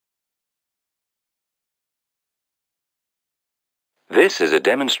This is a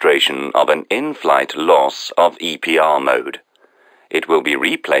demonstration of an in-flight loss of EPR mode. It will be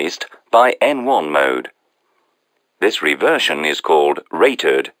replaced by N1 mode. This reversion is called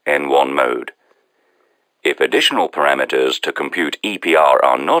rated N1 mode. If additional parameters to compute EPR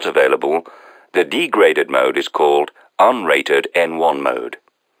are not available, the degraded mode is called unrated N1 mode.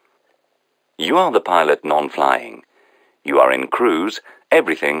 You are the pilot non-flying. You are in cruise,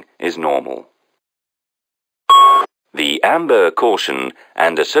 everything is normal. The amber caution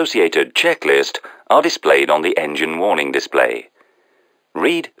and associated checklist are displayed on the engine warning display.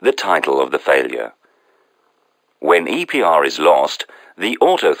 Read the title of the failure. When EPR is lost, the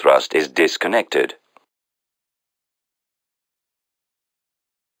autothrust is disconnected.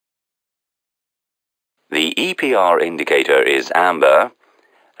 The EPR indicator is amber,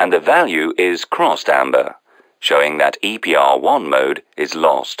 and the value is crossed amber, showing that EPR1 mode is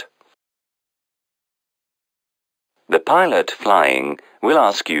lost. The pilot flying will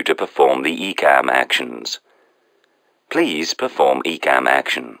ask you to perform the ECAM actions. Please perform ECAM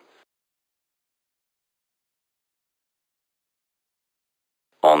action.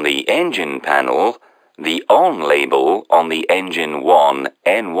 On the engine panel, the ON label on the Engine 1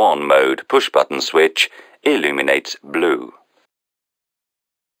 N1 mode push-button switch illuminates blue.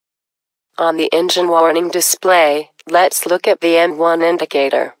 On the engine warning display, let's look at the N1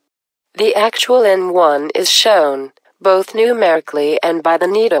 indicator. The actual N1 is shown, both numerically and by the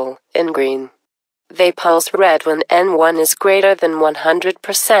needle, in green. They pulse red when N1 is greater than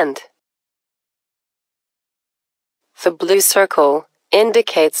 100%. The blue circle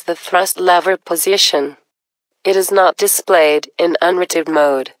indicates the thrust lever position. It is not displayed in unrated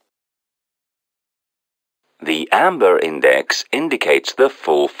mode. The amber index indicates the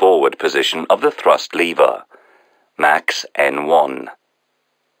full forward position of the thrust lever, max N1.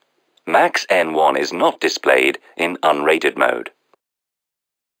 Max N1 is not displayed in unrated mode.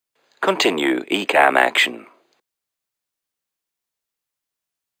 Continue ECAM action.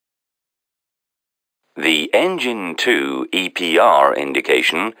 The Engine 2 EPR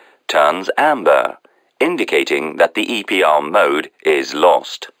indication turns amber, indicating that the EPR mode is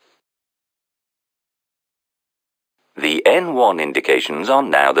lost. The N1 indications are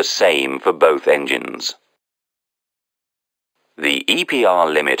now the same for both engines. The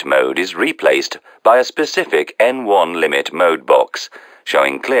EPR limit mode is replaced by a specific N1 limit mode box,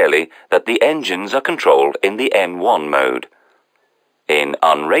 showing clearly that the engines are controlled in the N1 mode. In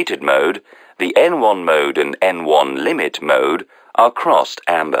unrated mode, the N1 mode and N1 limit mode are crossed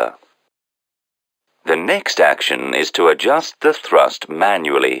amber. The next action is to adjust the thrust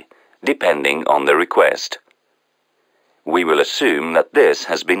manually, depending on the request. We will assume that this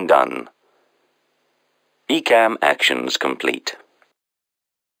has been done. ECAM actions complete.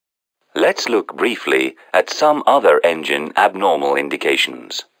 Let's look briefly at some other engine abnormal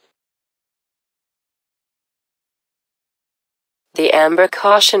indications. The amber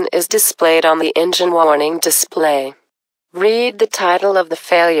caution is displayed on the engine warning display. Read the title of the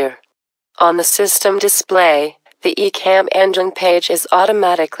failure. On the system display, the ECAM engine page is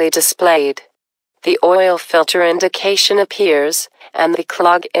automatically displayed. The oil filter indication appears, and the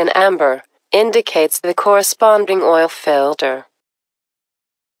clog in amber indicates the corresponding oil filter.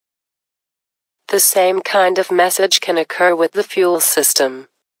 The same kind of message can occur with the fuel system.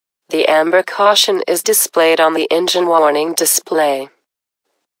 The amber caution is displayed on the engine warning display.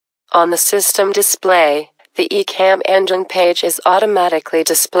 On the system display, the ECAM engine page is automatically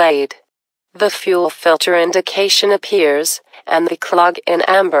displayed. The fuel filter indication appears, and the clog in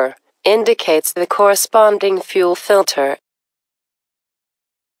amber indicates the corresponding fuel filter